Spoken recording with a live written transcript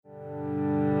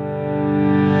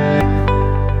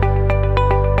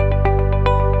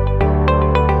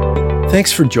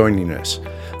Thanks for joining us.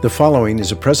 The following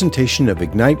is a presentation of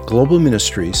Ignite Global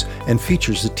Ministries and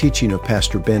features the teaching of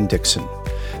Pastor Ben Dixon.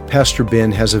 Pastor Ben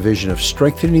has a vision of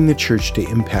strengthening the church to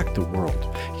impact the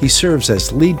world. He serves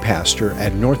as lead pastor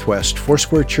at Northwest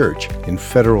Foursquare Church in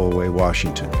Federal Way,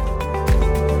 Washington.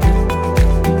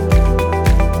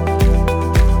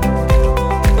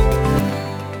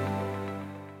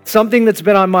 Something that's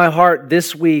been on my heart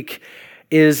this week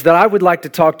is that I would like to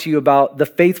talk to you about the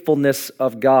faithfulness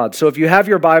of God. So if you have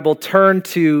your Bible, turn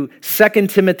to 2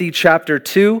 Timothy chapter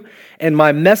 2, and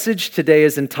my message today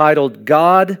is entitled,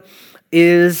 God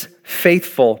is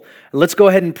Faithful. Let's go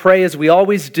ahead and pray as we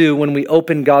always do when we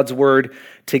open God's Word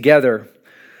together.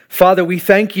 Father, we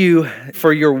thank you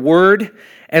for your Word,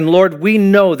 and Lord, we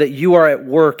know that you are at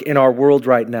work in our world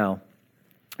right now.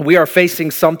 We are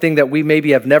facing something that we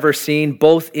maybe have never seen,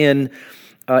 both in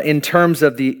terms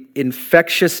of the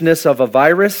infectiousness of a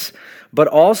virus, but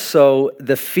also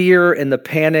the fear and the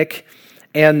panic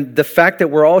and the fact that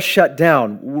we're all shut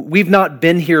down. We've not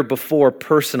been here before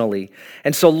personally.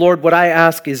 And so, Lord, what I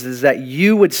ask is that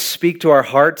you would speak to our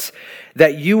hearts,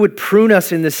 that you would prune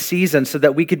us in this season so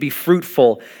that we could be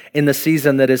fruitful in the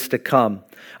season that is to come.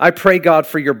 I pray, God,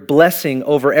 for your blessing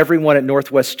over everyone at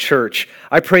Northwest Church.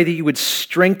 I pray that you would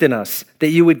strengthen us, that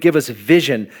you would give us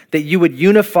vision, that you would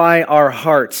unify our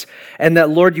hearts, and that,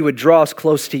 Lord, you would draw us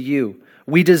close to you.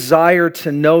 We desire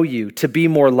to know you, to be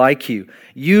more like you.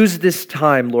 Use this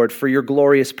time, Lord, for your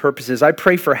glorious purposes. I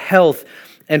pray for health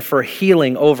and for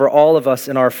healing over all of us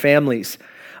and our families.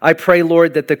 I pray,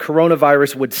 Lord, that the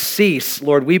coronavirus would cease.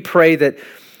 Lord, we pray that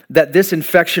this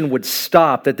infection would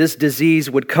stop, that this disease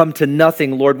would come to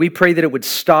nothing, Lord. We pray that it would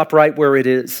stop right where it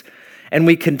is, and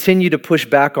we continue to push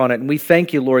back on it. And we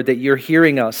thank you, Lord, that you're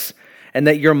hearing us and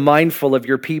that you're mindful of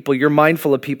your people. You're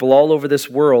mindful of people all over this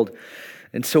world.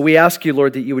 And so we ask you,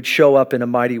 Lord, that you would show up in a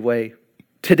mighty way.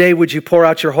 Today, would you pour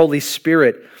out your Holy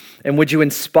Spirit, and would you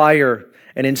inspire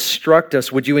and instruct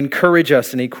us? Would you encourage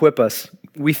us and equip us?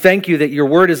 We thank you that your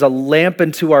word is a lamp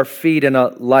unto our feet and a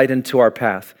light unto our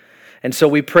path. And so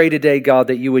we pray today, God,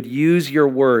 that you would use your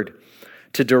word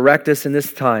to direct us in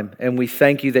this time, and we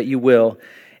thank you that you will.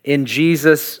 In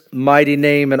Jesus' mighty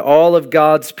name, and all of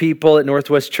God's people at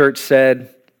Northwest Church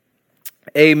said,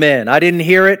 amen. I didn't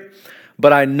hear it,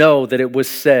 but I know that it was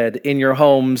said in your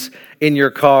homes, in your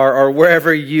car, or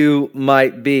wherever you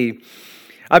might be.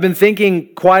 I've been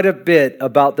thinking quite a bit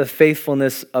about the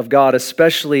faithfulness of God,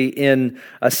 especially in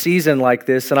a season like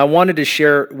this, and I wanted to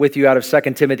share with you out of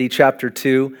 2 Timothy chapter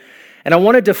 2. And I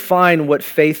want to define what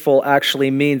faithful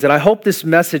actually means. And I hope this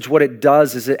message, what it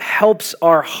does is it helps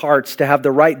our hearts to have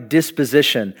the right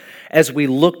disposition as we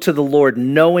look to the Lord,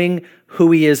 knowing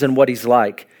who he is and what he's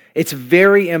like. It's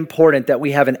very important that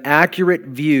we have an accurate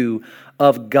view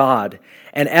of God.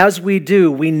 And as we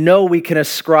do, we know we can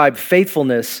ascribe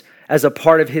faithfulness as a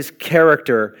part of his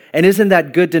character. And isn't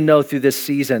that good to know through this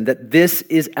season, that this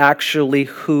is actually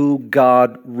who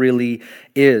God really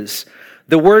is?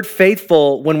 The word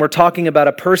faithful, when we're talking about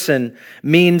a person,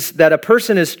 means that a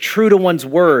person is true to one's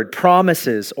word,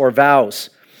 promises, or vows.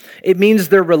 It means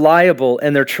they're reliable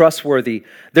and they're trustworthy.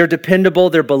 They're dependable,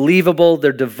 they're believable,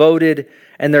 they're devoted,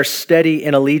 and they're steady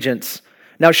in allegiance.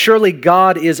 Now, surely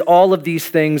God is all of these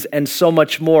things and so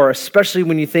much more, especially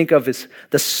when you think of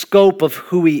the scope of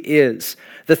who he is,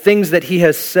 the things that he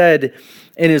has said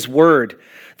in his word.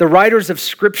 The writers of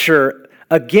Scripture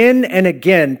again and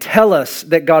again tell us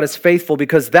that God is faithful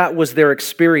because that was their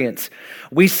experience.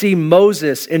 We see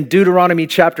Moses in Deuteronomy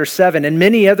chapter 7 and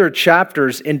many other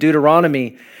chapters in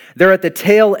Deuteronomy. They're at the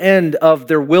tail end of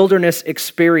their wilderness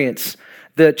experience.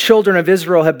 The children of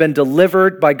Israel have been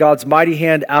delivered by God's mighty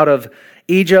hand out of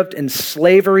Egypt and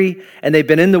slavery, and they've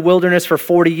been in the wilderness for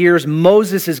 40 years.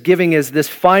 Moses is giving us this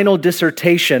final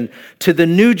dissertation to the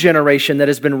new generation that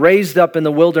has been raised up in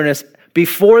the wilderness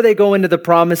before they go into the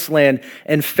promised land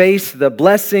and face the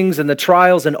blessings and the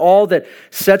trials and all that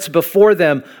sets before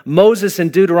them. Moses in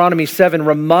Deuteronomy 7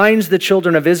 reminds the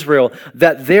children of Israel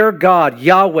that their God,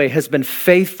 Yahweh, has been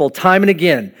faithful time and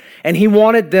again. And he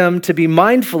wanted them to be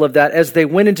mindful of that as they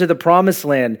went into the promised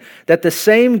land, that the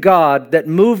same God that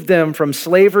moved them from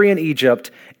slavery in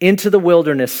Egypt into the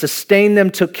wilderness, sustained them,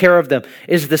 took care of them,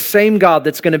 is the same God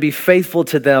that's going to be faithful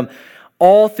to them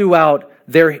all throughout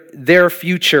their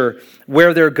future,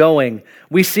 where they're going.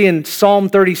 We see in Psalm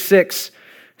 36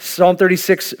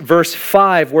 verse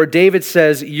 5, where David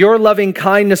says, your loving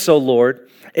kindness, O Lord,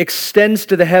 extends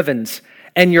to the heavens,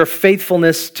 and your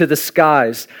faithfulness to the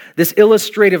skies. This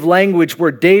illustrative language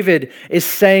where David is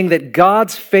saying that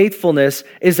God's faithfulness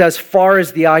is as far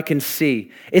as the eye can see.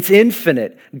 It's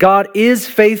infinite. God is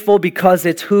faithful because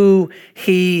it's who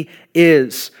he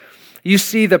is. You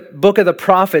see the book of the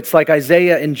prophets like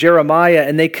Isaiah and Jeremiah,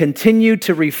 and they continue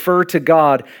to refer to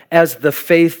God as the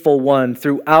faithful one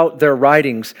throughout their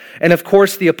writings. And of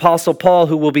course, the Apostle Paul,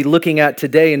 who we'll be looking at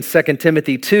today in 2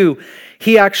 Timothy 2,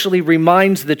 he actually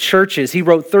reminds the churches. He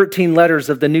wrote 13 letters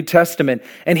of the New Testament,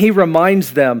 and he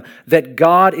reminds them that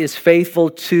God is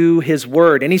faithful to his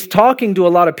word. And he's talking to a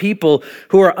lot of people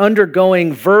who are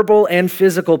undergoing verbal and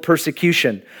physical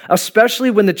persecution, especially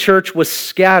when the church was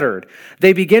scattered.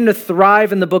 They begin to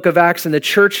thrive in the book of Acts, and the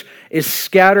church is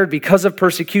scattered because of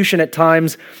persecution at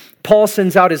times. Paul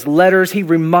sends out his letters. He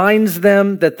reminds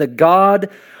them that the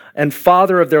God and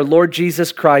Father of their Lord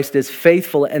Jesus Christ is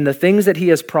faithful, and the things that he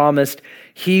has promised,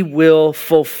 he will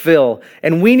fulfill.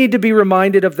 And we need to be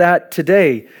reminded of that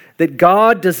today, that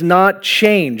God does not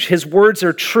change. His words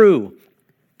are true.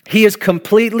 He is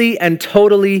completely and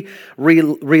totally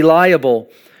reliable.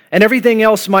 And everything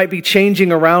else might be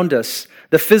changing around us.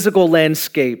 The physical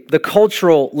landscape, the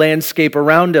cultural landscape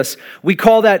around us. We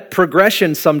call that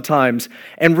progression sometimes.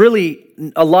 And really,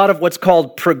 a lot of what's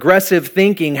called progressive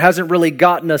thinking hasn't really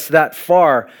gotten us that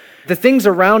far. The things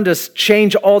around us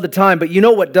change all the time, but you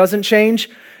know what doesn't change?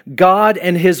 God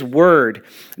and his word.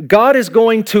 God is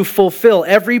going to fulfill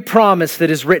every promise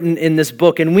that is written in this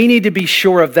book, and we need to be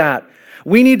sure of that.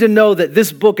 We need to know that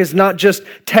this book is not just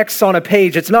text on a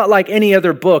page. It's not like any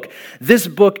other book. This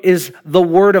book is the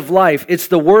word of life. It's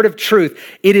the word of truth.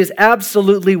 It is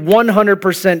absolutely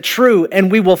 100% true,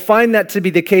 and we will find that to be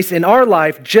the case in our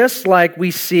life, just like we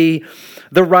see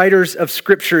the writers of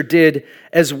Scripture did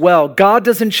as well. God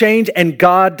doesn't change, and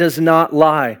God does not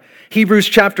lie. Hebrews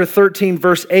chapter 13,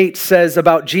 verse 8 says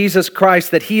about Jesus Christ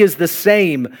that he is the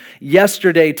same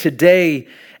yesterday, today,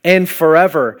 and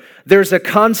forever. There's a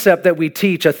concept that we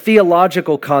teach, a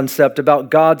theological concept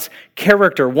about God's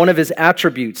character, one of his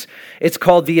attributes. It's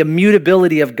called the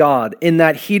immutability of God, in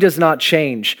that he does not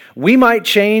change. We might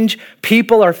change.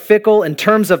 People are fickle. In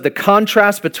terms of the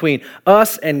contrast between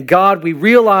us and God, we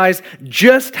realize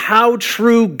just how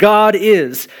true God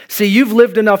is. See, you've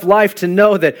lived enough life to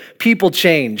know that people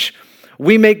change.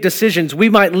 We make decisions. We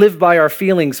might live by our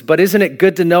feelings, but isn't it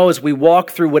good to know as we walk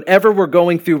through whatever we're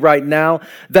going through right now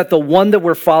that the one that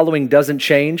we're following doesn't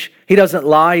change? He doesn't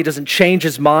lie. He doesn't change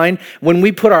his mind. When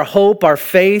we put our hope, our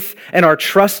faith, and our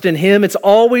trust in him, it's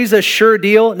always a sure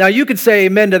deal. Now, you could say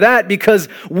amen to that because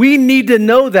we need to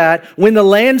know that when the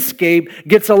landscape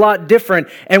gets a lot different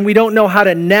and we don't know how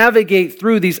to navigate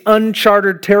through these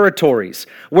uncharted territories.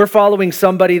 We're following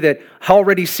somebody that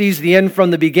already sees the end from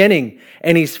the beginning,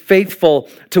 and he's faithful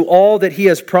to all that he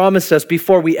has promised us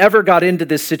before we ever got into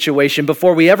this situation,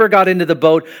 before we ever got into the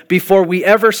boat, before we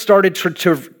ever started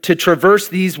to traverse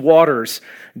these waters.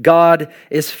 God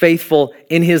is faithful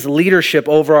in his leadership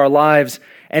over our lives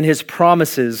and his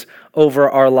promises over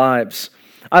our lives.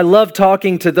 I love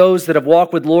talking to those that have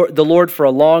walked with the Lord for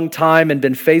a long time and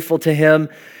been faithful to him.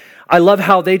 I love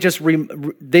how they just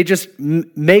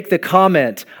make the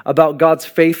comment about God's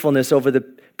faithfulness over the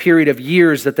period of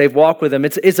years that they've walked with him.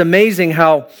 It's amazing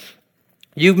how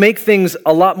you make things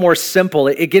a lot more simple.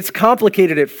 It gets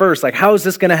complicated at first, like how is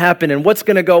this going to happen and what's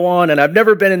going to go on? And I've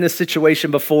never been in this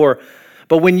situation before.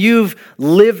 But when you've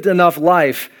lived enough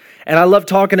life, and I love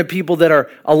talking to people that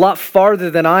are a lot farther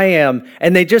than I am,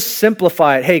 and they just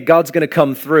simplify it. Hey, God's going to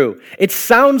come through. It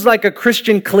sounds like a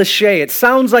Christian cliche. It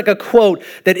sounds like a quote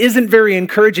that isn't very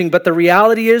encouraging, but the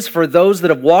reality is for those that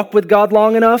have walked with God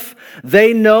long enough,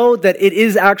 they know that it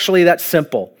is actually that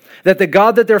simple. That the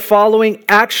God that they're following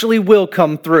actually will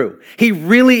come through. He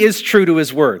really is true to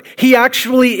his word. He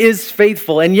actually is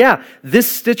faithful. And yeah, this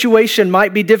situation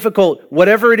might be difficult,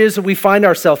 whatever it is that we find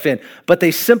ourselves in, but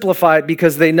they simplify it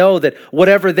because they know that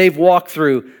whatever they've walked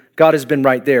through, God has been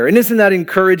right there. And isn't that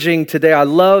encouraging today? I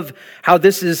love how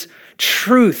this is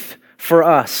truth for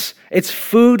us. It's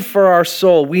food for our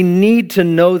soul. We need to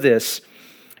know this,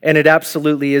 and it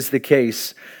absolutely is the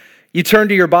case. You turn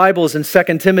to your Bibles in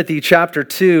 2 Timothy chapter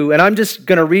 2, and I'm just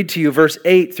going to read to you verse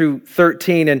 8 through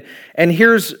 13. And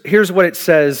here's what it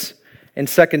says in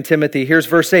 2 Timothy. Here's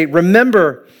verse 8.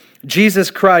 Remember Jesus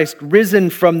Christ, risen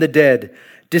from the dead,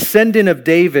 descendant of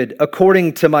David,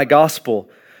 according to my gospel,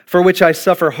 for which I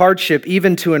suffer hardship,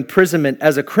 even to imprisonment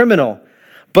as a criminal.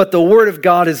 But the word of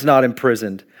God is not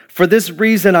imprisoned. For this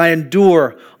reason I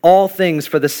endure all things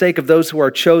for the sake of those who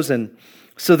are chosen,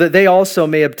 so that they also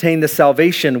may obtain the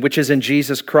salvation which is in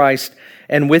Jesus Christ,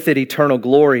 and with it eternal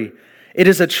glory. It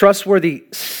is a trustworthy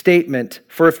statement,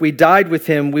 for if we died with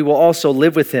him, we will also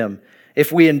live with him.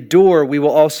 If we endure, we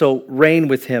will also reign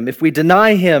with him. If we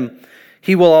deny him,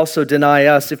 he will also deny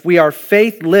us. If we are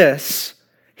faithless,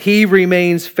 he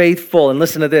remains faithful. And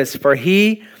listen to this, for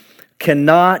he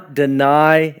cannot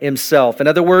deny himself. In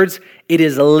other words, it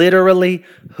is literally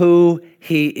who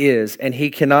he is, and he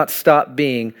cannot stop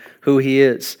being who he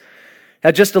is.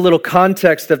 Now, just a little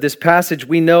context of this passage,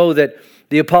 we know that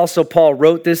the Apostle Paul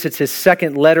wrote this. It's his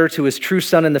second letter to his true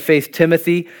son in the faith,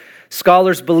 Timothy.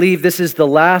 Scholars believe this is the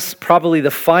last, probably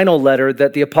the final letter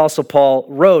that the Apostle Paul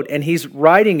wrote, and he's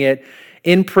writing it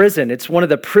in prison. It's one of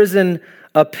the prison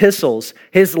epistles.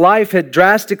 His life had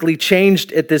drastically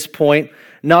changed at this point.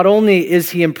 Not only is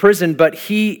he in prison, but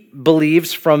he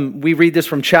believes we read this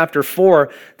from chapter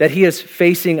 4, that he is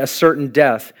facing a certain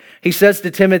death. He says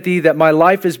to Timothy that my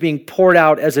life is being poured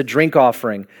out as a drink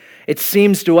offering. It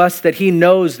seems to us that he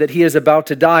knows that he is about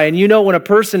to die. And you know, when a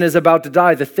person is about to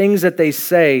die, the things that they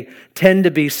say tend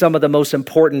to be some of the most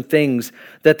important things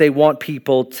that they want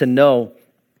people to know.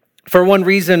 For one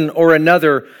reason or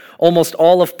another, almost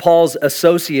all of Paul's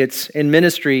associates in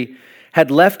ministry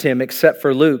had left him except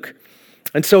for Luke.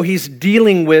 And so he's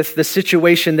dealing with the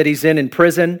situation that he's in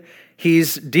prison.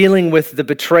 He's dealing with the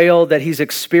betrayal that he's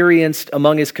experienced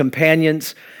among his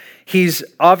companions. He's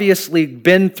obviously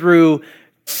been through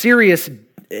serious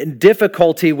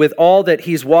difficulty with all that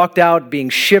he's walked out, being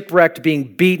shipwrecked, being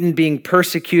beaten, being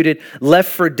persecuted,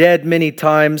 left for dead many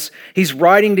times. He's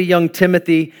writing to young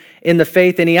Timothy in the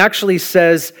faith, and he actually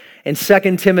says in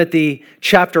 2 Timothy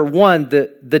chapter 1,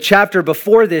 the chapter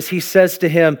before this, he says to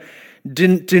him,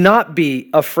 Do not be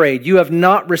afraid. You have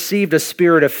not received a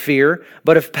spirit of fear,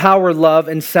 but of power, love,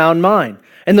 and sound mind.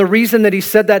 And the reason that he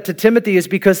said that to Timothy is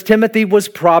because Timothy was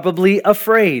probably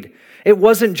afraid. It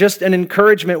wasn't just an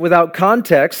encouragement without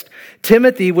context.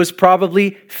 Timothy was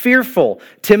probably fearful.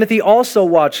 Timothy also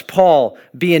watched Paul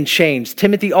be in chains.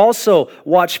 Timothy also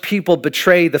watched people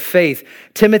betray the faith.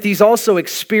 Timothy's also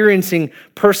experiencing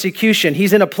persecution.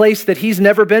 He's in a place that he's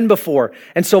never been before.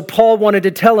 And so Paul wanted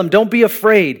to tell him, don't be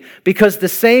afraid, because the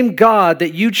same God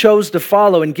that you chose to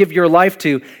follow and give your life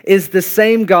to is the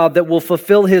same God that will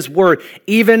fulfill his word,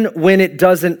 even when it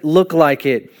doesn't look like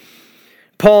it.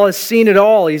 Paul has seen it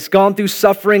all. He's gone through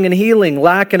suffering and healing,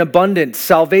 lack and abundance,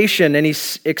 salvation, and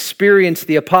he's experienced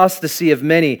the apostasy of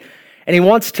many. And he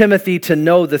wants Timothy to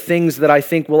know the things that I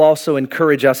think will also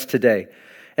encourage us today.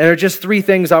 And there are just three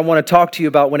things I want to talk to you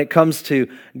about when it comes to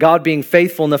God being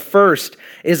faithful. And the first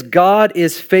is God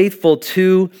is faithful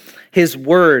to his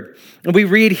word. And we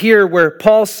read here where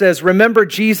Paul says, remember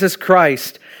Jesus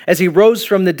Christ as he rose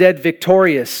from the dead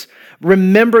victorious.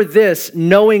 Remember this,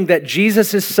 knowing that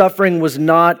Jesus' suffering was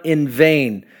not in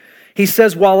vain. He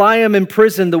says, while I am in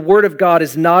prison, the word of God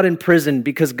is not in prison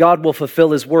because God will fulfill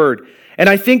his word. And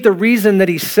I think the reason that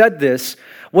he said this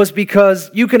was because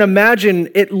you can imagine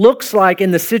it looks like in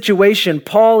the situation,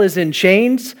 Paul is in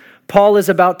chains, Paul is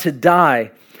about to die.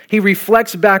 He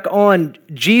reflects back on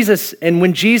Jesus and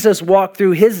when Jesus walked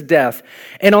through his death.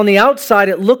 And on the outside,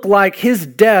 it looked like his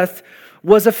death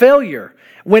was a failure,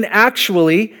 when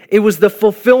actually it was the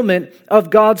fulfillment of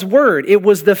God's word. It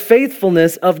was the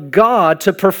faithfulness of God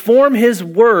to perform his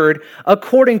word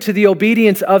according to the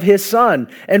obedience of his son.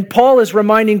 And Paul is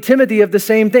reminding Timothy of the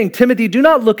same thing. Timothy, do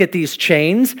not look at these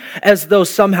chains as though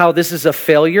somehow this is a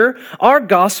failure. Our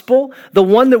gospel, the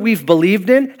one that we've believed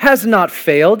in, has not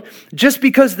failed. Just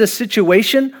because the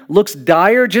situation looks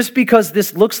dire, just because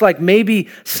this looks like maybe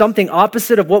something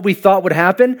opposite of what we thought would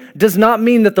happen, does not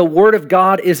mean that the word of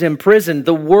God is imprisoned.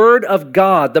 The word of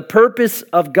God, the purpose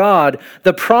of God,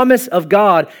 the promise of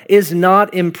God is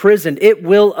not imprisoned. It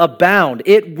will abound.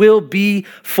 It will be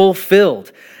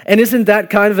fulfilled. And isn't that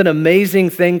kind of an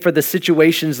amazing thing for the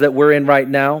situations that we're in right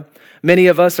now? Many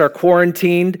of us are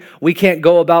quarantined. We can't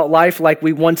go about life like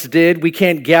we once did. We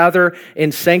can't gather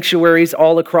in sanctuaries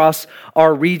all across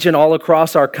our region, all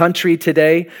across our country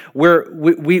today.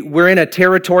 We're in a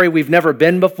territory we've never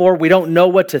been before. We don't know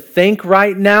what to think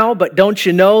right now, but don't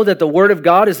you know that the Word of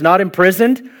God is not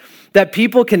imprisoned? That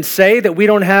people can say that we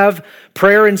don't have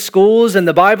prayer in schools and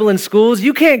the Bible in schools.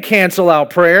 You can't cancel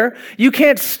out prayer. You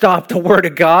can't stop the Word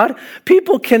of God.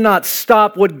 People cannot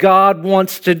stop what God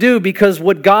wants to do because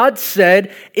what God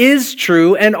said is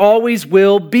true and always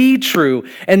will be true.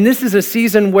 And this is a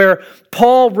season where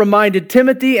Paul reminded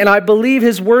Timothy, and I believe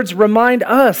his words remind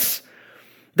us,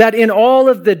 that in all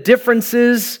of the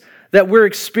differences that we're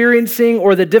experiencing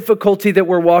or the difficulty that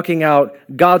we're walking out,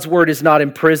 God's word is not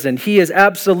imprisoned. He is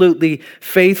absolutely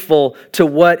faithful to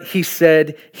what he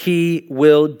said he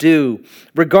will do.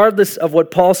 Regardless of what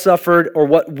Paul suffered or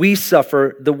what we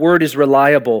suffer, the word is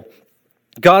reliable.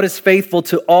 God is faithful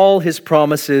to all his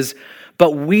promises,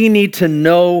 but we need to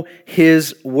know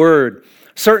his word.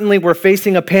 Certainly we're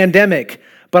facing a pandemic,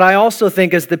 but I also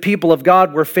think as the people of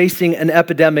God, we're facing an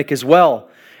epidemic as well.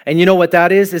 And you know what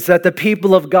that is? It's that the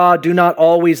people of God do not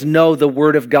always know the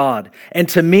Word of God. And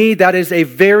to me, that is a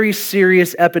very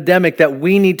serious epidemic that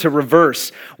we need to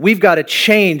reverse. We've got to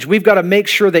change. We've got to make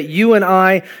sure that you and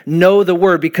I know the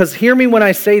Word. Because hear me when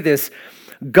I say this,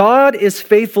 God is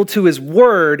faithful to His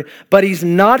Word, but He's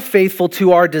not faithful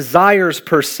to our desires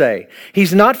per se.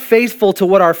 He's not faithful to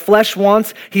what our flesh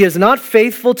wants. He is not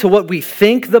faithful to what we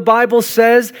think the Bible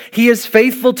says. He is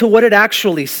faithful to what it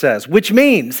actually says, which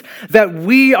means that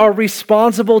we are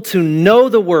responsible to know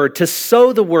the Word, to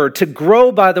sow the Word, to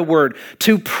grow by the Word,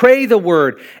 to pray the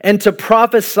Word, and to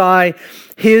prophesy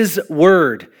His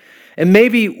Word. And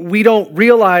maybe we don't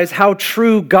realize how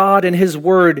true God and His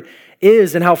Word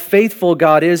is and how faithful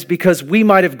God is because we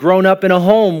might have grown up in a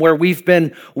home where we've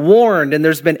been warned and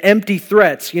there's been empty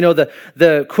threats. You know,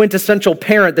 the quintessential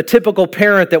parent, the typical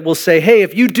parent that will say, hey,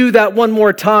 if you do that one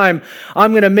more time,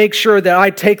 I'm going to make sure that I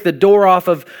take the door off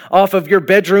of your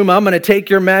bedroom. I'm going to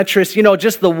take your mattress, you know,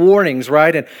 just the warnings,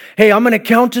 right? And hey, I'm going to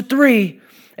count to 3.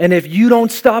 And if you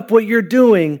don't stop what you're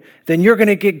doing, then you're going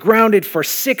to get grounded for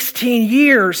 16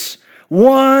 years.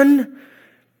 1,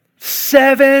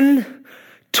 7,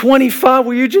 25,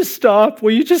 will you just stop?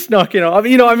 Will you just knock it off?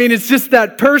 It's just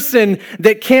that person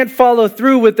that can't follow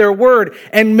through with their word.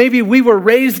 And maybe we were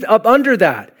raised up under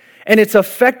that and it's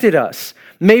affected us.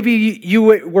 Maybe you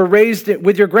were raised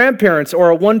with your grandparents or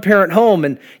a one-parent home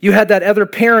and you had that other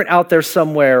parent out there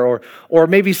somewhere, or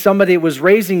maybe somebody was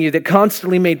raising you that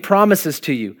constantly made promises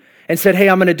to you and said, hey,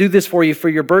 I'm going to do this for you for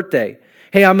your birthday.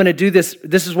 Hey, I'm going to do this.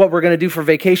 This is what we're going to do for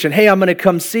vacation. Hey, I'm going to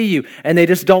come see you. And they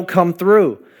just don't come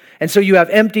through. And so you have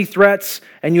empty threats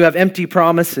and you have empty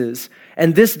promises.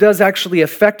 And this does actually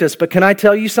affect us. But can I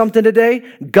tell you something today?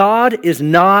 God is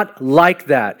not like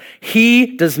that.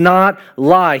 He does not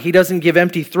lie. He doesn't give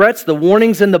empty threats. The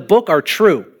warnings in the book are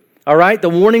true. All right? The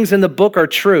warnings in the book are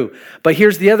true. But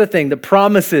here's the other thing. The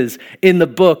promises in the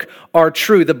book are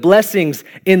true. The blessings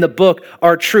in the book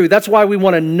are true. That's why we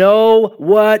want to know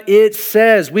what it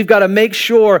says. We've got to make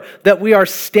sure that we are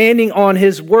standing on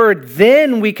His word.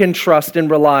 Then we can trust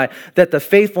and rely that the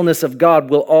faithfulness of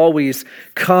God will always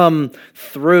come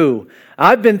through.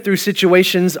 I've been through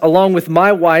situations along with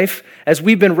my wife as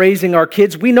we've been raising our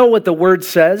kids. We know what the word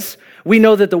says. We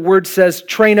know that the word says,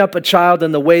 train up a child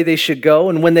in the way they should go,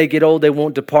 and when they get old, they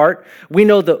won't depart. We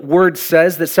know the word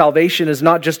says that salvation is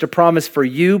not just a promise for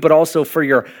you, but also for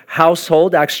your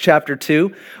household, Acts chapter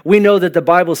 2. We know that the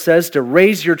Bible says to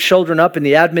raise your children up in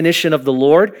the admonition of the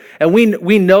Lord, and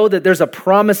we know that there's a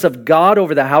promise of God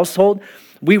over the household.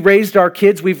 We raised our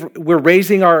kids. We're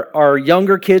raising our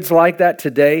younger kids like that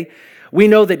today. We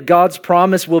know that God's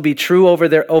promise will be true over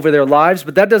their lives,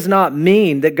 but that does not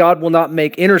mean that God will not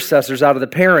make intercessors out of the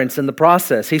parents in the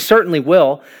process. He certainly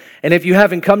will. And if you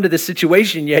haven't come to this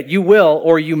situation yet, you will,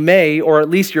 or you may, or at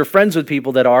least you're friends with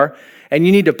people that are, and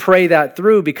you need to pray that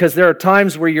through because there are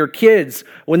times where your kids,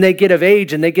 when they get of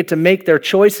age and they get to make their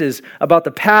choices about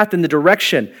the path and the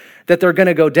direction that they're going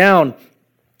to go down,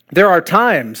 there are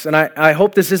times, and I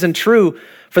hope this isn't true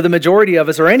for the majority of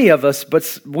us or any of us,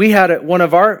 but we had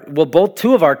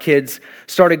two of our kids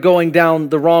started going down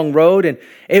the wrong road, and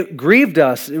it grieved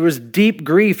us. It was deep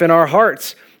grief in our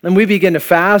hearts. And we began to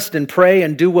fast and pray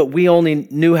and do what we only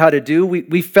knew how to do.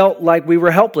 We felt like we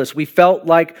were helpless. We felt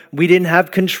like we didn't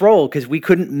have control because we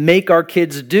couldn't make our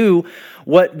kids do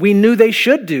what we knew they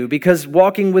should do, because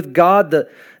walking with God,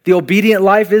 the obedient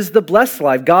life is the blessed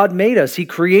life. God made us. He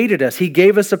created us. He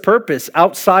gave us a purpose.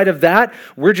 Outside of that,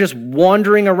 we're just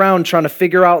wandering around trying to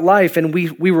figure out life. And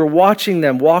we were watching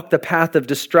them walk the path of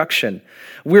destruction.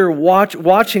 We were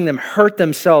watching them hurt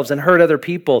themselves and hurt other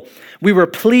people. We were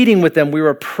pleading with them. We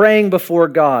were praying before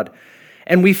God.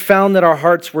 And we found that our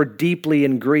hearts were deeply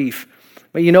in grief.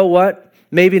 But you know what?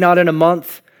 Maybe not in a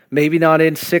month. Maybe not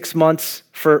in 6 months.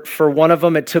 For one of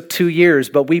them, it took 2 years,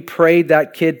 but we prayed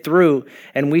that kid through,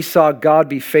 and we saw God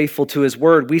be faithful to His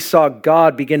word. We saw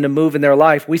God begin to move in their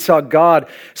life. We saw God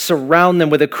surround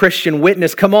them with a Christian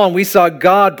witness. Come on, we saw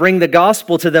God bring the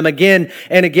gospel to them again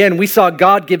and again. We saw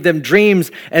God give them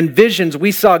dreams and visions.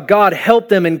 We saw God help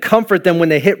them and comfort them when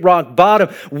they hit rock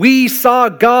bottom. We saw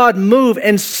God move,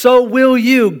 and so will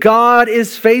you. God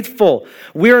is faithful.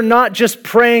 We are not just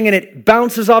praying and it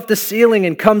bounces off the ceiling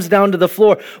and comes down to the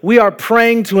floor. We are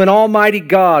praying to an almighty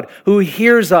God who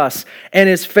hears us and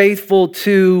is faithful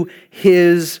to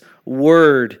His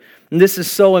word. And this is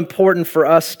so important for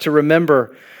us to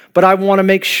remember. But I want to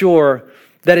make sure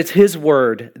that it's His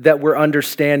word that we're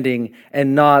understanding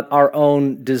and not our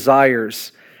own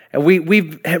desires. And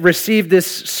we've received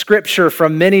this scripture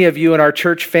from many of you in our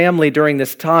church family during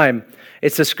this time.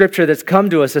 It's a scripture that's come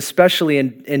to us, especially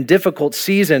in difficult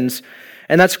seasons.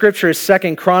 And that scripture is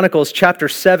 2 Chronicles chapter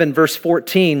 7, verse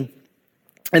 14.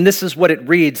 And this is what it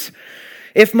reads.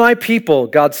 If my people,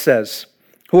 God says,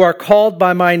 who are called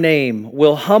by my name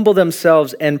will humble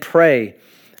themselves and pray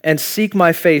and seek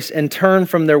my face and turn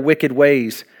from their wicked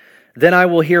ways, then I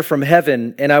will hear from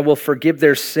heaven and I will forgive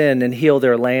their sin and heal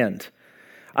their land.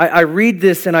 I read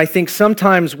this and I think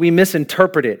sometimes we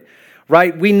misinterpret it,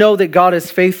 right? We know that God is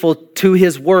faithful to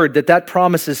his word, that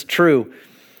promise is true.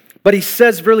 But he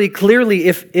says really clearly,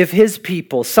 if his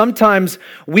people, sometimes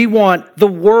we want the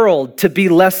world to be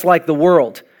less like the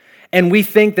world. And we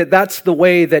think that that's the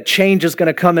way that change is going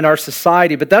to come in our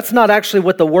society. But that's not actually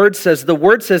what the word says. The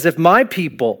word says, if my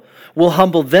people will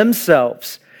humble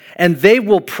themselves and they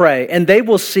will pray and they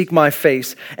will seek my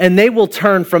face and they will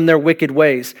turn from their wicked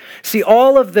ways. See,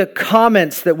 all of the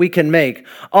comments that we can make,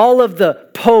 all of the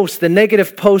posts, the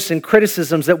negative posts and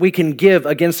criticisms that we can give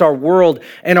against our world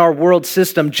and our world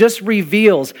system just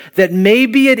reveals that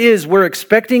maybe it is we're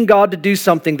expecting God to do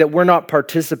something that we're not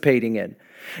participating in.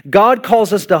 God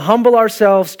calls us to humble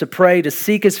ourselves, to pray, to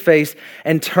seek his face,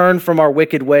 and turn from our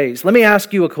wicked ways. Let me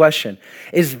ask you a question.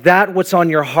 Is that what's on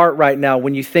your heart right now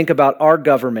when you think about our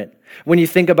government, when you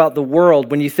think about the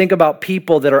world, when you think about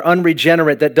people that are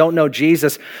unregenerate, that don't know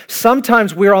Jesus?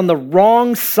 Sometimes we're on the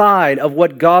wrong side of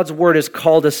what God's word has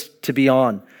called us to be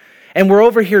on. And we're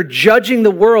over here judging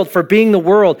the world for being the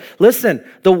world. Listen,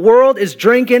 the world is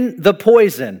drinking the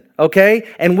poison, okay?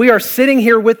 And we are sitting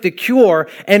here with the cure,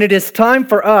 and it is time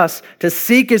for us to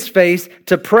seek his face,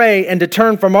 to pray, and to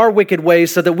turn from our wicked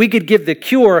ways so that we could give the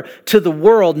cure to the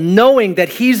world, knowing that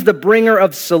he's the bringer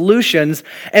of solutions.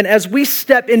 And as we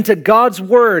step into God's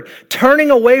word, turning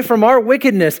away from our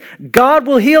wickedness, God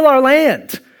will heal our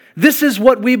land. This is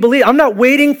what we believe. I'm not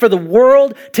waiting for the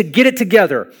world to get it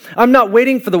together. I'm not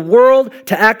waiting for the world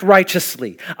to act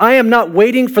righteously. I am not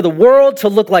waiting for the world to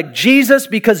look like Jesus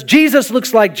because Jesus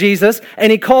looks like Jesus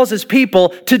and he calls his people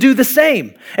to do the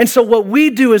same. And so what we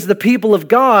do as the people of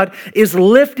God is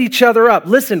lift each other up.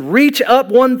 Listen, reach up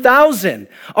 1,000.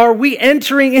 Are we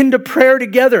entering into prayer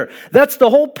together? That's the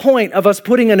whole point of us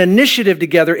putting an initiative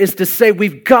together, is to say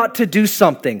we've got to do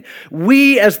something.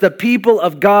 We as the people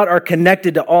of God are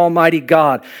connected to Almighty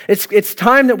God. It's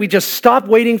time that we just stop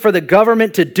waiting for the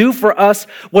government to do for us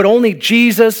what only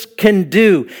Jesus can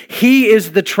do. He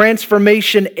is the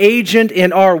transformation agent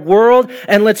in our world,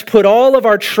 and let's put all of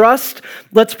our trust,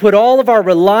 let's put all of our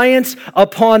reliance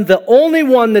upon the only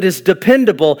one that is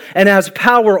dependable and has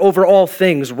power over all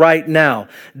things right now.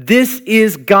 This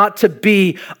is got to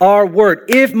be our word.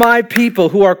 If my people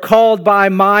who are called by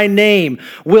my name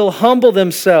will humble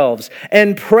themselves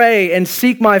and pray and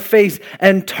seek my face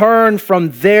and turn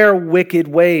from their wicked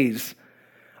ways,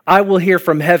 I will hear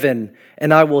from heaven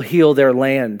and I will heal their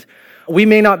land. We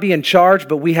may not be in charge,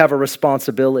 but we have a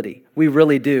responsibility. We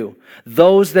really do.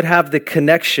 Those that have the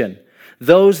connection,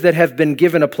 those that have been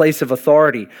given a place of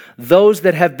authority, those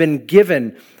that have been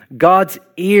given God's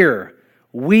ear,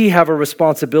 we have a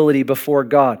responsibility before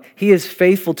God. He is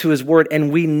faithful to his word,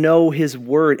 and we know his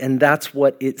word, and that's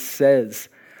what it says.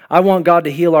 I want God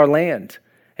to heal our land.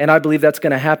 And I believe that's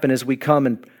going to happen as we come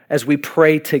and as we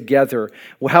pray together.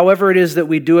 However it is that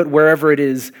we do it, wherever it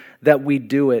is that we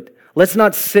do it. Let's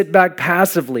not sit back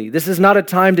passively. This is not a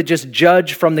time to just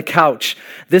judge from the couch.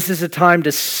 This is a time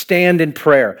to stand in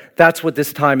prayer. That's what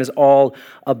this time is all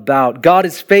about. God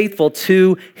is faithful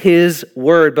to his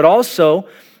word, but also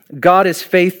God is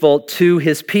faithful to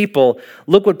his people.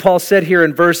 Look what Paul said here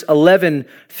in verse 11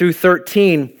 through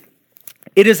 13.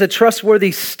 It is a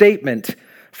trustworthy statement.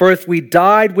 For if we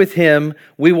died with him,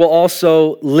 we will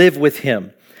also live with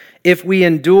him. If we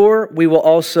endure, we will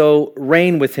also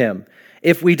reign with him.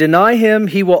 If we deny him,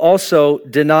 he will also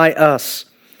deny us.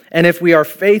 And if we are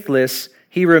faithless,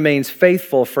 he remains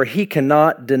faithful, for he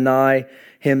cannot deny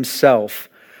himself.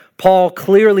 Paul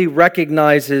clearly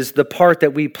recognizes the part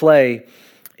that we play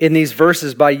in these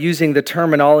verses by using the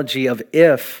terminology of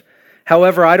if.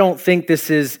 However, I don't think this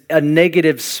is a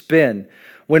negative spin.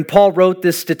 When Paul wrote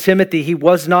this to Timothy, he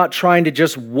was not trying to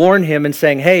just warn him and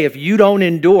saying, hey, if you don't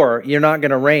endure, you're not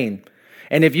going to reign.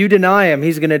 And if you deny him,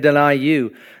 he's going to deny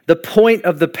you. The point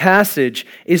of the passage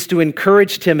is to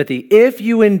encourage Timothy. If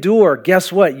you endure, guess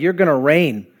what? You're going to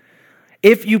reign.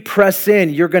 If you press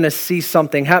in, you're going to see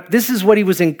something happen. This is what he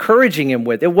was encouraging him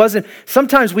with. It wasn't,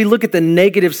 sometimes we look at the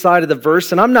negative side of the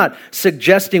verse, and I'm not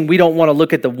suggesting we don't want to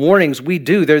look at the warnings. We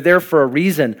do. They're there for a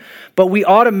reason. But we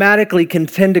automatically can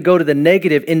tend to go to the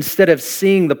negative instead of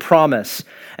seeing the promise.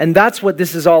 And that's what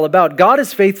this is all about. God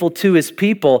is faithful to his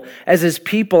people as his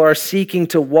people are seeking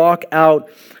to walk out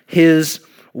his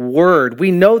word. We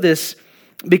know this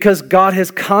because God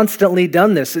has constantly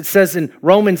done this. It says in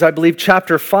Romans, I believe,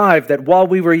 chapter 5, that while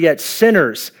we were yet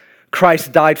sinners,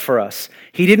 Christ died for us.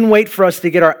 He didn't wait for us to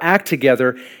get our act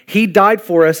together. He died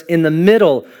for us in the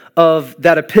middle of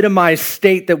that epitomized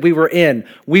state that we were in.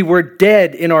 We were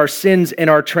dead in our sins and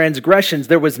our transgressions.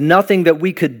 There was nothing that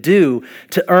we could do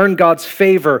to earn God's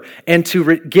favor and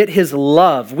to get his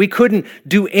love. We couldn't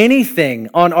do anything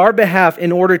on our behalf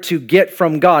in order to get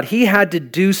from God. He had to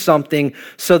do something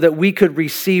so that we could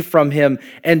receive from him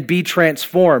and be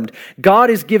transformed. God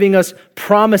is giving us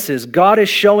promises. God is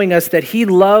showing us that he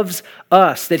loves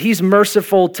us, that he's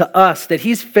merciful to us, that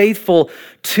he's faithful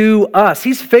to us.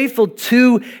 He's faithful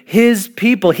to his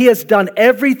people. He has done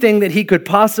everything that he could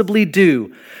possibly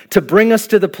do to bring us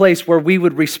to the place where we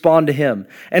would respond to him.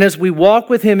 And as we walk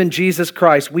with him in Jesus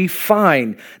Christ, we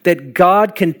find that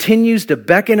God continues to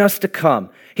beckon us to come.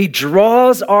 He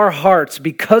draws our hearts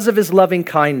because of his loving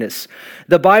kindness.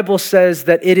 The Bible says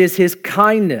that it is his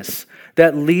kindness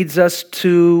that leads us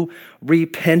to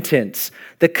repentance.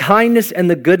 The kindness and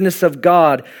the goodness of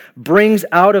God brings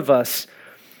out of us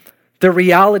the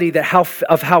reality that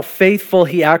of how faithful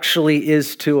he actually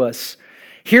is to us.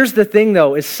 Here's the thing,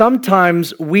 though, is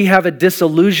sometimes we have a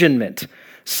disillusionment.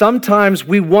 Sometimes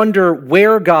we wonder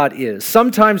where God is.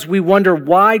 Sometimes we wonder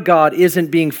why God isn't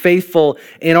being faithful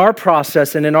in our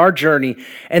process and in our journey.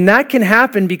 And that can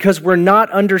happen because we're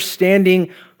not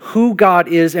understanding who God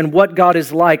is and what God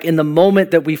is like in the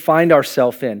moment that we find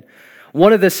ourselves in.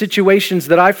 One of the situations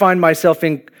that I find myself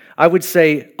in, I would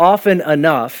say often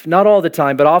enough, not all the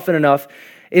time, but often enough,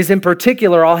 is in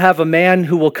particular, I'll have a man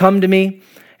who will come to me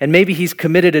and maybe he's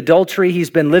committed adultery, he's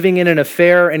been living in an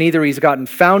affair, and either he's gotten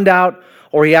found out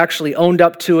or he actually owned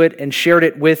up to it and shared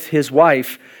it with his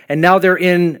wife. And now they're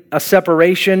in a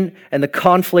separation and the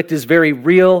conflict is very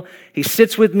real. He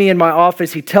sits with me in my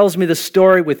office. He tells me the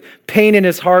story with pain in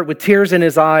his heart, with tears in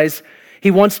his eyes. He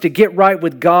wants to get right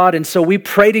with God. And so we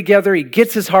pray together. He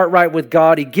gets his heart right with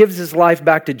God. He gives his life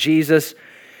back to Jesus.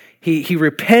 He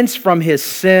repents from his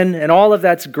sin, and all of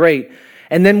that's great.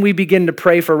 And then we begin to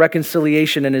pray for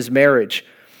reconciliation in his marriage.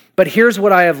 But here's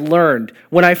what I have learned.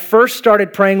 When I first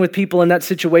started praying with people in that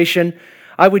situation,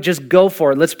 I would just go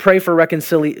for it. Let's pray for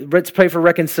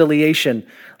reconciliation,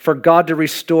 for God to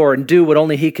restore and do what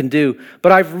only he can do.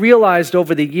 But I've realized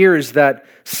over the years that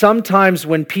sometimes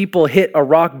when people hit a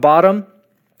rock bottom,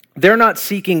 they're not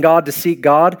seeking God to seek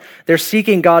God. They're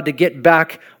seeking God to get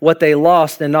back what they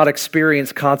lost and not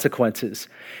experience consequences.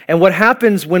 And what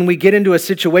happens when we get into a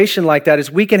situation like that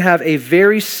is we can have a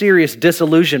very serious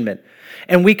disillusionment.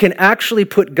 And we can actually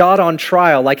put God on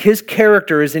trial, like his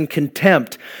character is in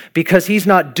contempt because he's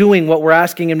not doing what we're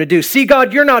asking him to do. See,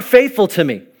 God, you're not faithful to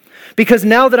me because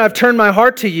now that I've turned my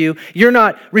heart to you, you're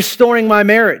not restoring my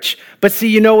marriage. But see,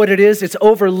 you know what it is? It's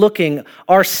overlooking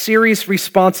our serious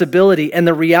responsibility and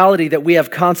the reality that we have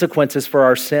consequences for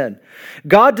our sin.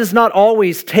 God does not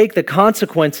always take the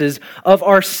consequences of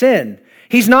our sin.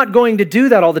 He's not going to do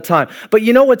that all the time. But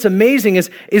you know what's amazing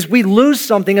is we lose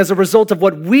something as a result of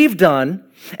what we've done,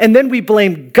 and then we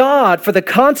blame God for the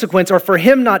consequence or for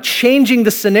him not changing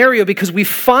the scenario because we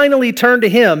finally turn to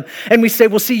him and we say,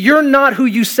 well, see, you're not who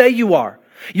you say you are.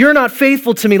 You're not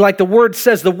faithful to me like the word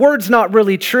says. The word's not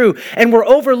really true. And we're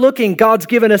overlooking God's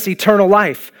given us eternal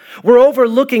life. We're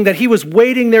overlooking that he was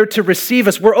waiting there to receive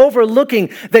us. We're overlooking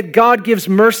that God gives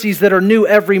mercies that are new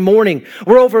every morning.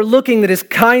 We're overlooking that his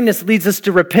kindness leads us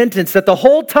to repentance, that the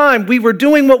whole time we were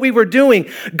doing what we were doing,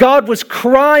 God was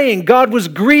crying, God was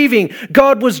grieving,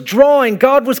 God was drawing,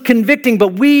 God was convicting,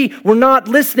 but we were not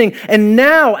listening. And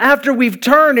now, after we've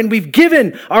turned and we've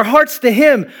given our hearts to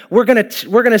him, we're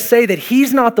gonna say that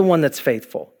he's not the one that's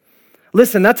faithful.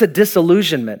 Listen, that's a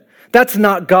disillusionment. That's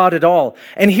not God at all.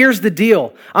 And here's the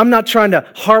deal. I'm not trying to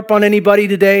harp on anybody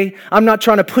today. I'm not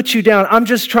trying to put you down. I'm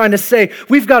just trying to say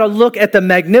we've got to look at the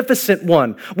magnificent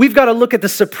one. We've got to look at the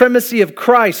supremacy of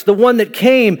Christ, the one that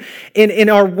came in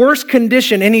our worst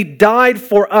condition and he died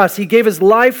for us. He gave his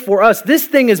life for us. This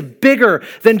thing is bigger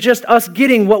than just us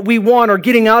getting what we want or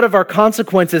getting out of our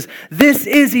consequences. This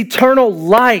is eternal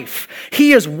life.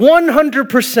 He is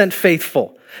 100%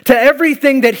 faithful to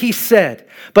everything that he said.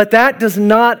 But that does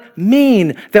not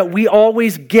mean that we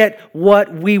always get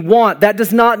what we want. That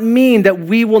does not mean that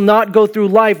we will not go through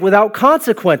life without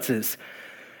consequences.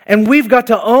 And we've got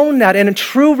to own that. And a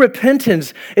true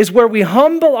repentance is where we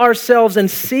humble ourselves and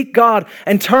seek God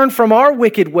and turn from our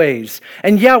wicked ways.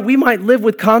 And yeah, we might live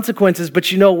with consequences,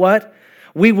 but you know what?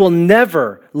 We will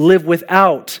never live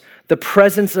without the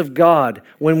presence of God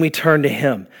when we turn to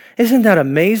him. Isn't that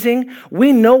amazing?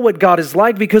 We know what God is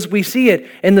like because we see it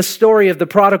in the story of the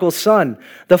prodigal son.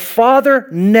 The father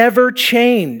never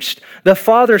changed. The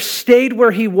father stayed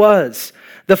where he was.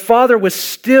 The father was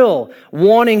still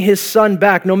wanting his son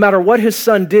back, no matter what his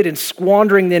son did in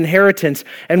squandering the inheritance.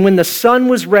 And when the son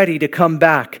was ready to come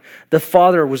back, the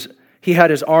father he had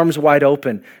his arms wide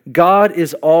open. God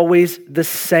is always the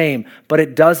same, but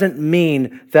it doesn't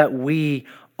mean that we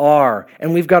are.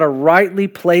 And we've got to rightly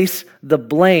place the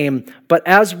blame. But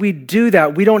as we do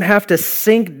that, we don't have to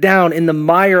sink down in the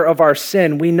mire of our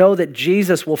sin. We know that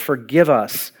Jesus will forgive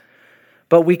us.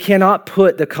 But we cannot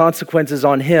put the consequences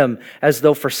on him as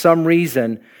though for some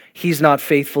reason he's not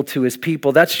faithful to his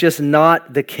people. That's just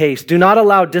not the case. Do not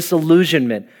allow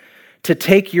disillusionment to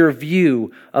take your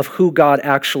view of who God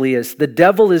actually is. The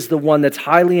devil is the one that's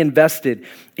highly invested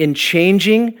in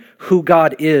changing who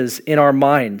God is in our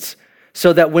minds,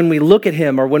 so that when we look at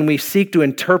him or when we seek to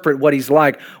interpret what he's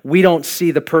like, we don't see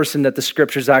the person that the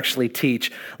scriptures actually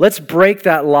teach. Let's break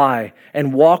that lie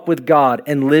and walk with God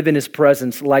and live in his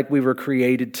presence like we were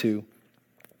created to.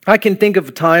 I can think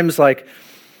of times like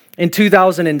in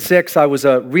 2006, I was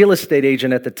a real estate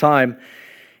agent at the time,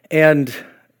 and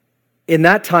in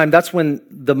that time, that's when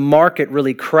the market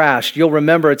really crashed. You'll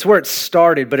remember it's where it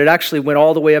started, but it actually went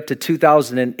all the way up to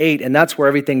 2008, and that's where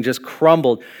everything just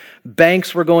crumbled.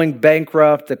 Banks were going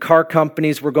bankrupt. The car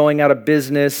companies were going out of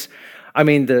business. I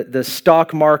mean, the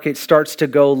stock market starts to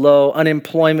go low.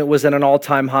 Unemployment was at an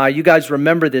all-time high. You guys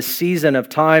remember this season of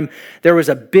time. There was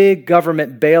a big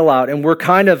government bailout, and we're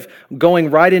kind of going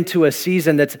right into a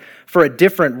season that's for a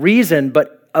different reason,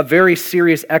 but a very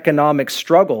serious economic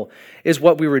struggle is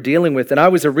what we were dealing with. And I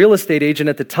was a real estate agent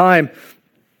at the time.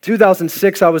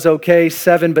 2006, I was okay,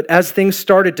 2007, but as things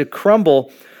started to crumble,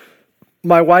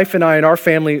 my wife and I and our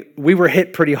family, we were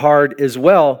hit pretty hard as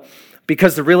well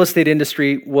because the real estate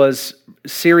industry was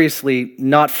seriously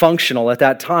not functional at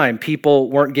that time. People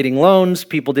weren't getting loans.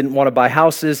 People didn't want to buy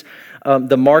houses.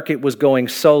 The market was going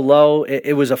so low.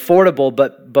 It was affordable,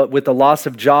 but with the loss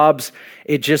of jobs,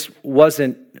 it just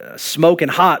wasn't smoking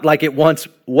hot like it once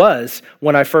was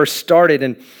when I first started.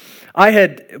 And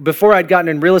before I'd gotten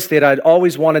in real estate, I'd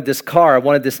always wanted this car. I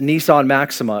wanted this Nissan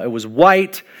Maxima. It was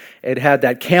white. It had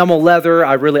that camel leather.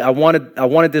 I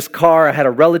wanted this car. I had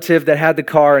a relative that had the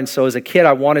car, and so as a kid,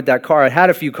 I wanted that car. I had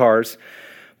a few cars,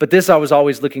 but this I was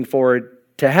always looking forward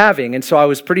to having, and so I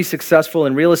was pretty successful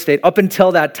in real estate up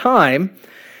until that time.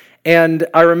 And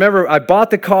I remember I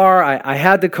bought the car. I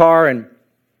had the car, and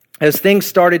as things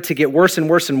started to get worse and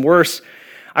worse and worse,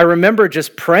 I remember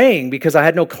just praying because I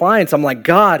had no clients. I'm like,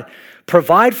 God,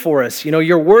 provide for us. You know,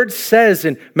 your word says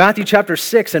in Matthew chapter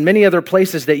 6 and many other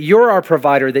places that you're our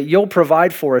provider, that you'll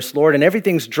provide for us, Lord, and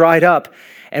everything's dried up.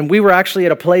 And we were actually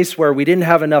at a place where we didn't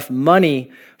have enough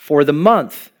money for the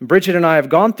month. Bridget and I have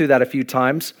gone through that a few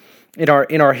times in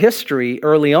our history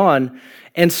early on.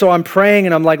 And so I'm praying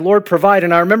and I'm like, Lord, provide.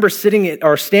 And I remember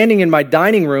standing in my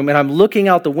dining room and I'm looking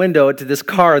out the window to this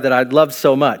car that I'd loved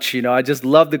so much. You know, I just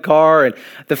love the car and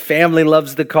the family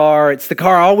loves the car. It's the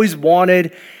car I always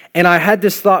wanted. And I had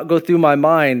this thought go through my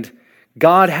mind,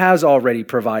 God has already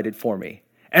provided for me.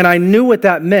 And I knew what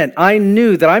that meant. I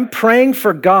knew that I'm praying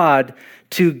for God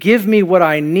to give me what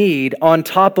I need on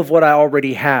top of what I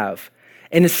already have.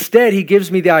 And instead, he gives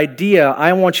me the idea,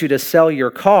 I want you to sell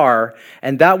your car,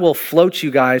 and that will float you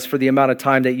guys for the amount of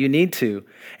time that you need to.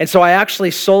 And so I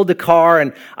actually sold the car,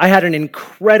 and I had an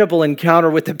incredible encounter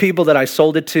with the people that I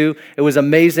sold it to. It was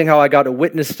amazing how I got to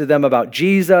witness to them about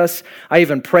Jesus. I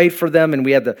even prayed for them, and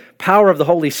we had the power of the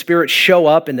Holy Spirit show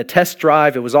up in the test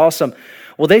drive. It was awesome.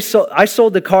 Well, I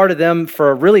sold the car to them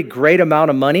for a really great amount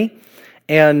of money.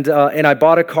 And I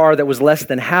bought a car that was less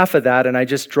than half of that, and I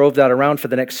just drove that around for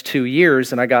the next 2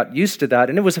 years, and I got used to that,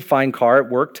 and it was a fine car. It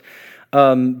worked.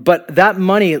 But that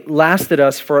money lasted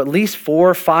us for at least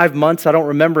 4 or 5 months, I don't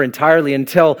remember entirely,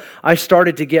 until I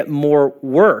started to get more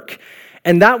work.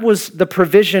 And that was the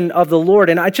provision of the Lord.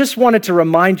 And I just wanted to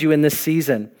remind you in this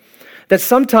season that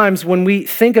sometimes when we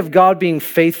think of God being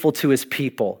faithful to his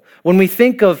people, when we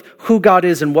think of who God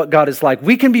is and what God is like,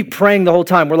 we can be praying the whole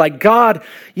time. We're like, God,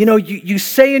 you know, you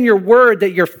say in your word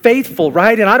that you're faithful,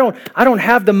 right? And I don't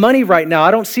have the money right now.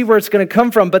 I don't see where it's going to come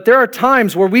from. But there are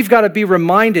times where we've got to be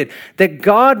reminded that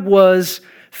God was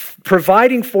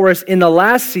providing for us in the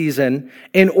last season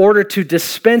in order to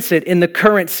dispense it in the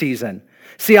current season.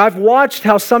 See, I've watched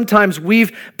how sometimes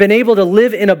we've been able to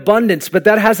live in abundance, but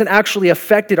that hasn't actually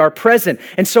affected our present.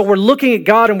 And so we're looking at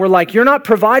God and we're like, you're not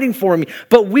providing for me,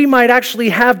 but we might actually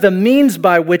have the means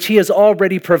by which he has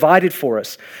already provided for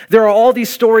us. There are all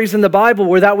these stories in the Bible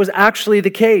where that was actually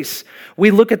the case. We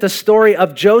look at the story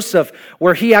of Joseph,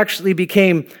 where he actually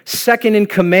became second in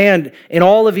command in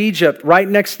all of Egypt, right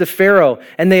next to Pharaoh,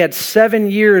 and they had 7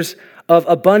 years of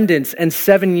abundance and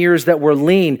 7 years that were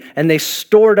lean, and they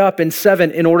stored up in 7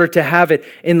 in order to have it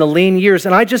in the lean years.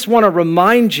 And I just want to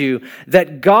remind you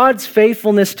that God's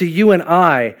faithfulness to you and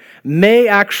I may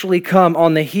actually come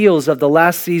on the heels of the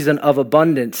last season of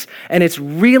abundance. And it's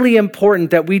really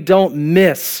important that we don't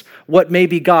miss what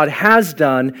maybe God has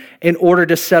done in order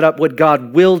to set up what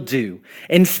God will do.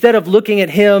 Instead of looking at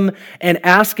him and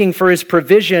asking for his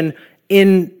provision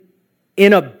in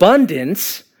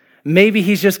abundance, maybe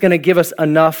he's just going to give us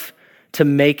enough to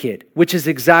make it, which is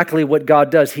exactly what God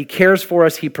does. He cares for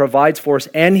us, he provides for us,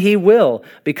 and he will,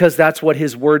 because that's what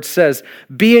his word says.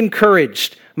 Be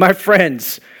encouraged, my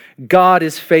friends. God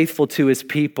is faithful to his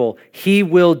people. He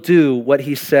will do what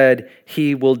he said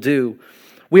he will do.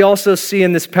 We also see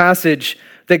in this passage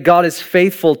that God is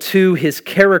faithful to his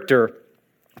character.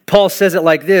 Paul says it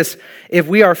like this: if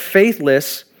we are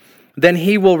faithless, then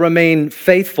he will remain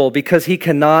faithful because he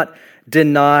cannot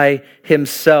deny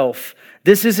himself.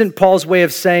 This isn't Paul's way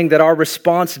of saying that our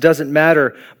response doesn't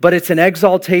matter, but it's an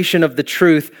exaltation of the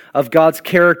truth of God's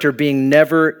character being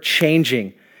never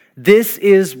changing. This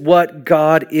is what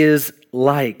God is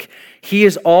like. He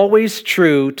is always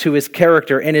true to his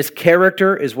character, and his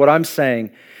character is what I'm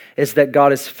saying is that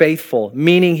God is faithful,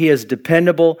 meaning he is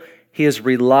dependable, he is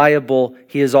reliable,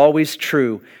 he is always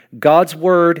true. God's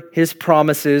word, his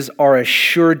promises are a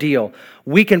sure deal.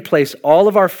 We can place all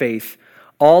of our faith,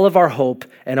 all of our hope,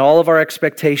 and all of our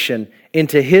expectation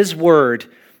into his word,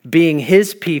 being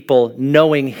his people,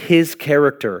 knowing his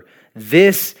character.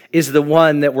 This is the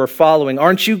one that we're following.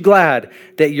 Aren't you glad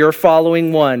that you're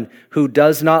following one who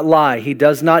does not lie? He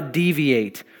does not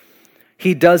deviate.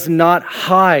 He does not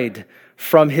hide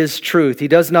from his truth. He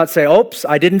does not say, oops,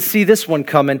 I didn't see this one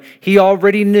coming. He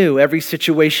already knew every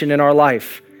situation in our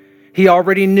life. He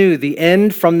already knew the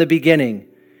end from the beginning.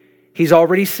 He's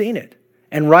already seen it.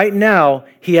 And right now,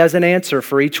 he has an answer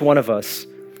for each one of us.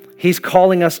 He's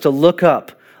calling us to look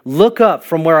up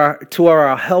from where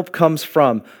our help comes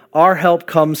from. Our help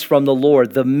comes from the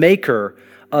Lord, the maker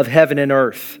of heaven and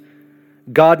earth.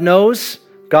 God knows,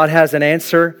 God has an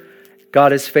answer,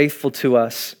 God is faithful to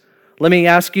us. Let me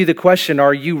ask you the question,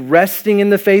 are you resting in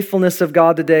the faithfulness of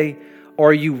God today, or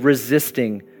are you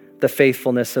resisting the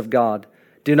faithfulness of God?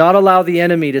 Do not allow the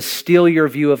enemy to steal your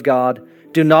view of God.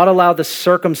 Do not allow the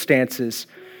circumstances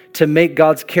to make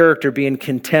God's character be in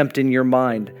contempt in your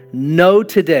mind. Know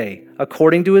today,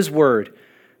 according to his word,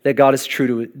 that God is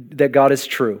true, that God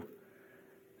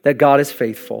is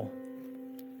faithful.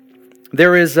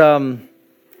 There is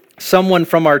someone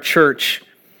from our church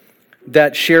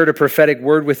that shared a prophetic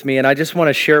word with me, and I just want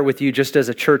to share it with you just as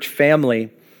a church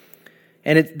family.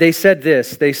 And they said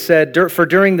this, they said, for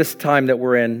during this time that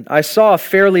we're in, I saw a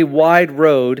fairly wide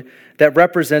road that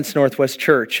represents Northwest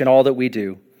Church and all that we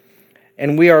do.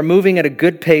 And we are moving at a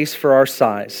good pace for our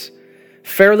size.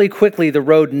 Fairly quickly, the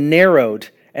road narrowed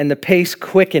and the pace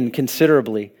quickened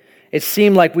considerably. It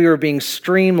seemed like we were being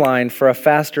streamlined for a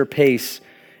faster pace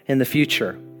in the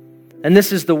future. And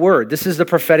this is the word. This is the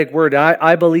prophetic word.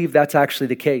 I believe that's actually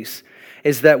the case,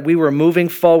 is that we were moving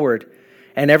forward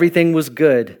and everything was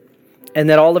good. And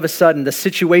then all of a sudden, the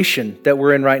situation that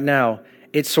we're in right now,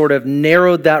 it sort of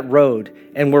narrowed that road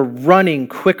and we're running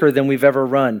quicker than we've ever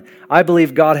run. I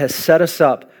believe God has set us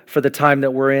up for the time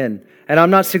that we're in. And I'm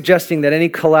not suggesting that any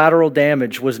collateral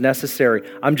damage was necessary.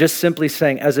 I'm just simply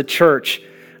saying, as a church,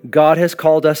 God has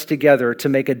called us together to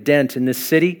make a dent in this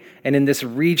city and in this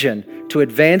region, to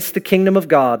advance the kingdom of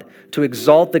God, to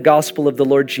exalt the gospel of the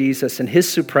Lord Jesus and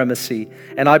his supremacy.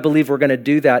 And I believe we're going to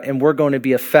do that, and we're going to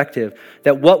be effective.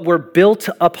 That what we're built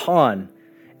upon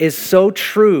is so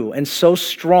true and so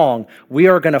strong, we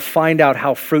are going to find out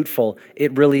how fruitful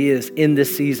it really is in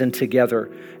this season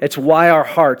together. It's why our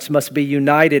hearts must be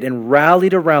united and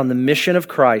rallied around the mission of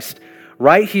Christ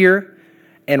right here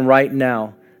and right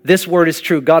now. This word is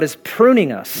true. God is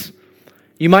pruning us.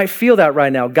 You might feel that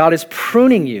right now. God is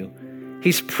pruning you.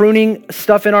 He's pruning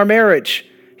stuff in our marriage.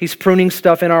 He's pruning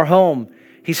stuff in our home.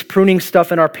 He's pruning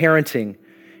stuff in our parenting.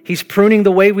 He's pruning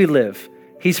the way we live.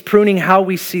 He's pruning how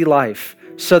we see life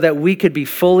so that we could be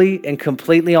fully and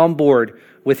completely on board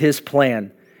with his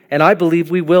plan. And I believe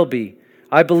we will be.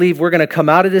 I believe we're going to come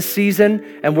out of this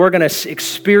season and we're going to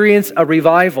experience a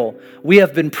revival. We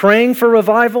have been praying for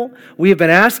revival. We have been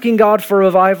asking God for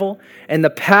revival. And the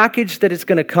package that it's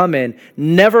going to come in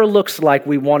never looks like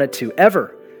we want it to,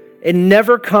 ever. It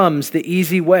never comes the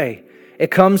easy way.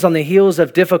 It comes on the heels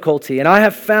of difficulty. And I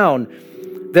have found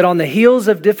that on the heels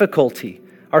of difficulty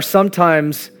are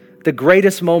sometimes the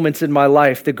greatest moments in my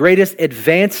life, the greatest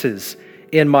advances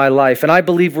in my life. And I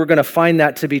believe we're going to find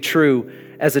that to be true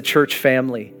as a church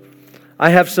family.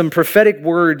 I have some prophetic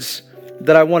words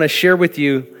that I want to share with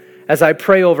you as I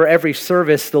pray over every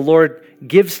service. The Lord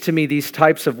gives to me these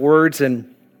types of words,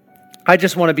 and I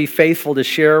just want to be faithful to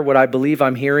share what I believe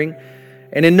I'm hearing.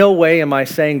 And in no way am I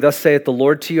saying, "Thus saith the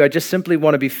Lord" to you. I just simply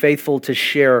want to be faithful to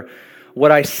share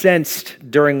what I sensed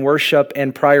during worship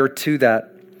and prior to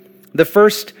that. The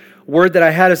first word that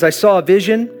I had is I saw a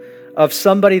vision of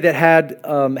somebody that had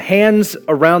hands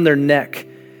around their neck,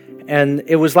 and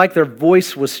it was like their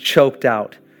voice was choked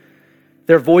out.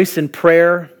 Their voice in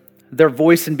prayer, their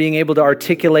voice in being able to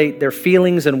articulate their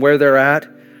feelings and where they're at.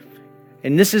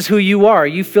 And this is who you are.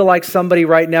 You feel like somebody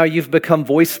right now, you've become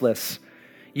voiceless.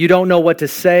 You don't know what to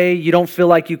say. You don't feel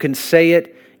like you can say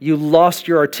it. You lost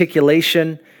your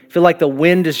articulation. You feel like the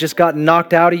wind has just gotten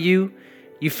knocked out of you.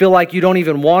 You feel like you don't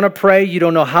even want to pray. You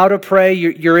don't know how to pray.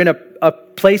 You're in a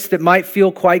place that might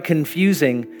feel quite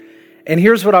confusing. And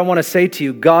here's what I want to say to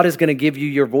you. God is going to give you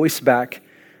your voice back.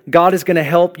 God is going to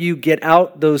help you get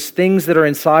out those things that are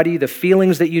inside of you, the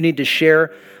feelings that you need to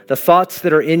share, the thoughts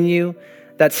that are in you,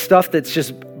 that stuff that's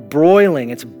just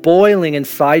broiling, it's boiling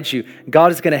inside you.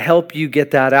 God is going to help you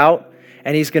get that out,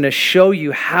 and He's going to show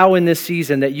you how in this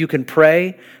season that you can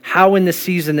pray, how in this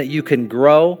season that you can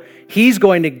grow. He's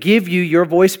going to give you your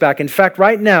voice back. In fact,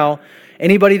 right now,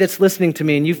 anybody that's listening to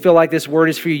me and you feel like this word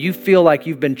is for you, you feel like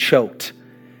you've been choked.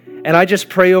 And I just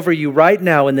pray over you right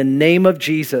now in the name of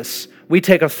Jesus. We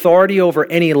take authority over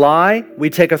any lie. We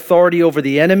take authority over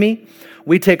the enemy.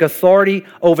 We take authority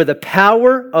over the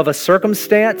power of a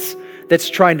circumstance that's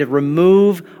trying to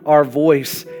remove our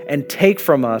voice and take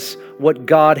from us what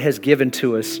God has given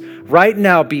to us. Right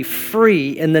now, be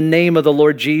free in the name of the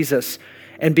Lord Jesus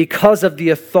and because of the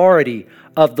authority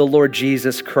of the Lord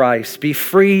Jesus Christ. Be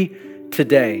free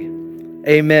today.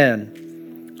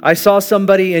 Amen. I saw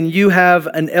somebody, and you have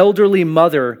an elderly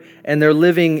mother, and they're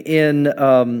living in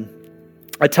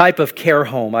a type of care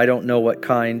home. I don't know what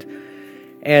kind.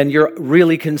 And you're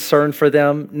really concerned for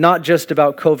them, not just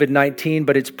about COVID-19,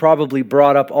 but it's probably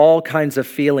brought up all kinds of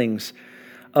feelings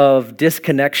of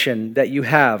disconnection that you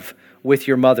have with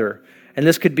your mother. And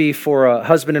this could be for a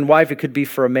husband and wife, it could be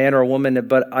for a man or a woman,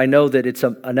 but I know that it's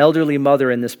an elderly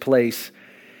mother in this place.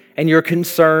 And you're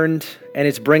concerned, and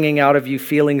it's bringing out of you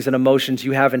feelings and emotions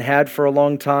you haven't had for a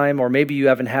long time, or maybe you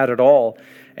haven't had at all.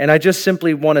 And I just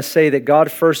simply want to say that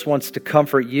God first wants to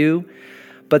comfort you,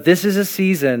 but this is a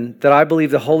season that I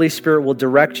believe the Holy Spirit will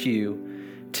direct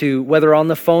you to, whether on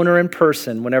the phone or in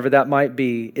person, whenever that might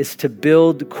be, is to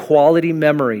build quality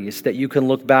memories that you can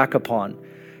look back upon.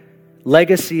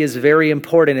 Legacy is very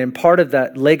important, and part of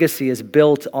that legacy is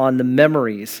built on the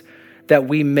memories that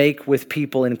we make with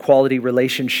people in quality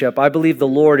relationship. I believe the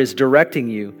Lord is directing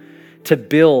you to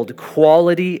build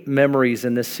quality memories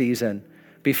in this season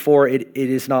before it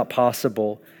is not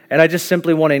possible. And I just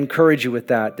simply want to encourage you with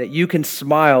that you can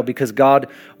smile because God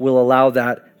will allow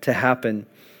that to happen.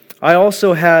 I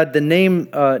also had the name,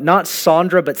 not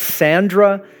Sandra, but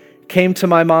Sandra came to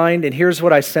my mind. And here's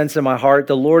what I sense in my heart.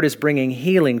 The Lord is bringing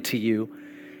healing to you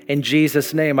in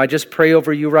Jesus' name. I just pray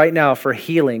over you right now for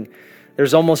healing.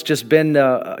 There's almost just been,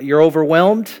 you're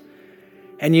overwhelmed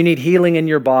and you need healing in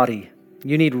your body.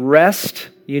 You need rest.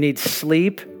 You need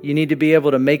sleep. You need to be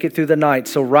able to make it through the night.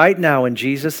 So right now, in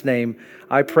Jesus' name,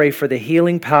 I pray for the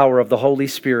healing power of the Holy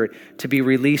Spirit to be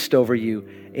released over you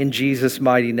in Jesus'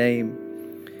 mighty name.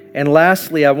 And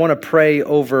lastly, I want to pray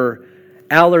over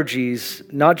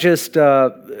allergies. Not just,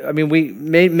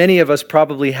 many of us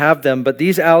probably have them, but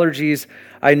these allergies,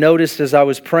 I noticed as I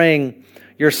was praying,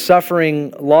 you're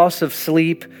suffering loss of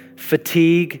sleep,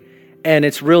 fatigue, and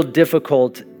it's real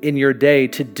difficult in your day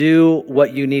to do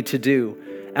what you need to do.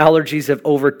 Allergies have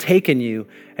overtaken you.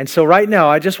 And so right now,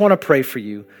 I just want to pray for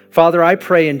you. Father, I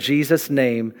pray in Jesus'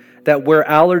 name that where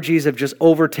allergies have just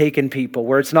overtaken people,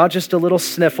 where it's not just a little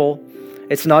sniffle,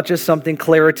 it's not just something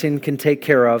Claritin can take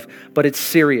care of, but it's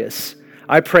serious.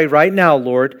 I pray right now,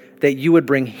 Lord, that you would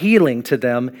bring healing to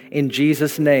them in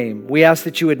Jesus' name. We ask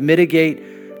that you would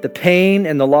mitigate the pain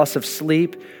and the loss of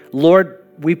sleep. Lord,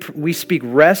 we speak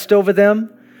rest over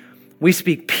them. We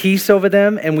speak peace over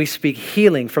them, and we speak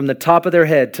healing from the top of their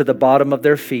head to the bottom of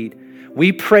their feet.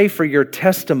 We pray for your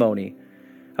testimony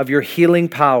of your healing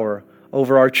power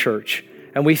over our church.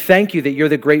 And we thank you that you're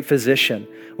the great physician.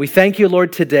 We thank you,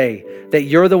 Lord, today that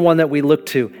you're the one that we look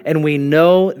to, and we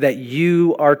know that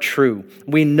you are true.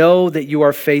 We know that you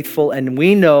are faithful, and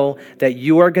we know that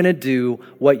you are going to do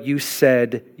what you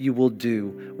said you will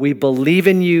do. We believe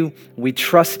in you, we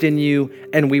trust in you,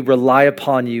 and we rely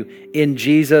upon you. In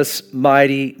Jesus'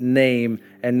 mighty name.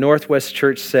 And Northwest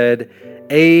Church said,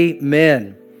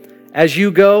 amen. As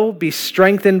you go, be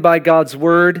strengthened by God's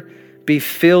word, be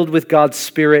filled with God's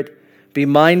Spirit, be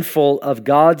mindful of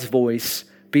God's voice,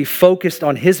 be focused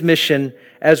on his mission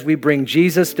as we bring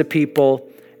Jesus to people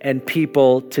and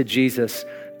people to Jesus.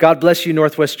 God bless you,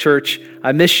 Northwest Church.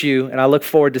 I miss you, and I look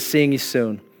forward to seeing you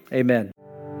soon. Amen.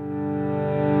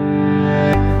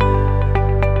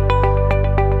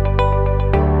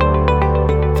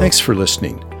 Thanks for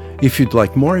listening. If you'd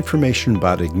like more information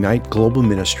about Ignite Global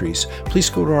Ministries,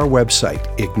 please go to our website,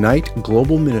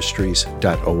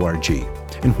 igniteglobalministries.org.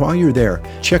 And while you're there,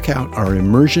 check out our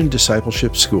Immersion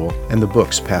Discipleship School and the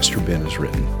books Pastor Ben has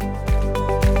written.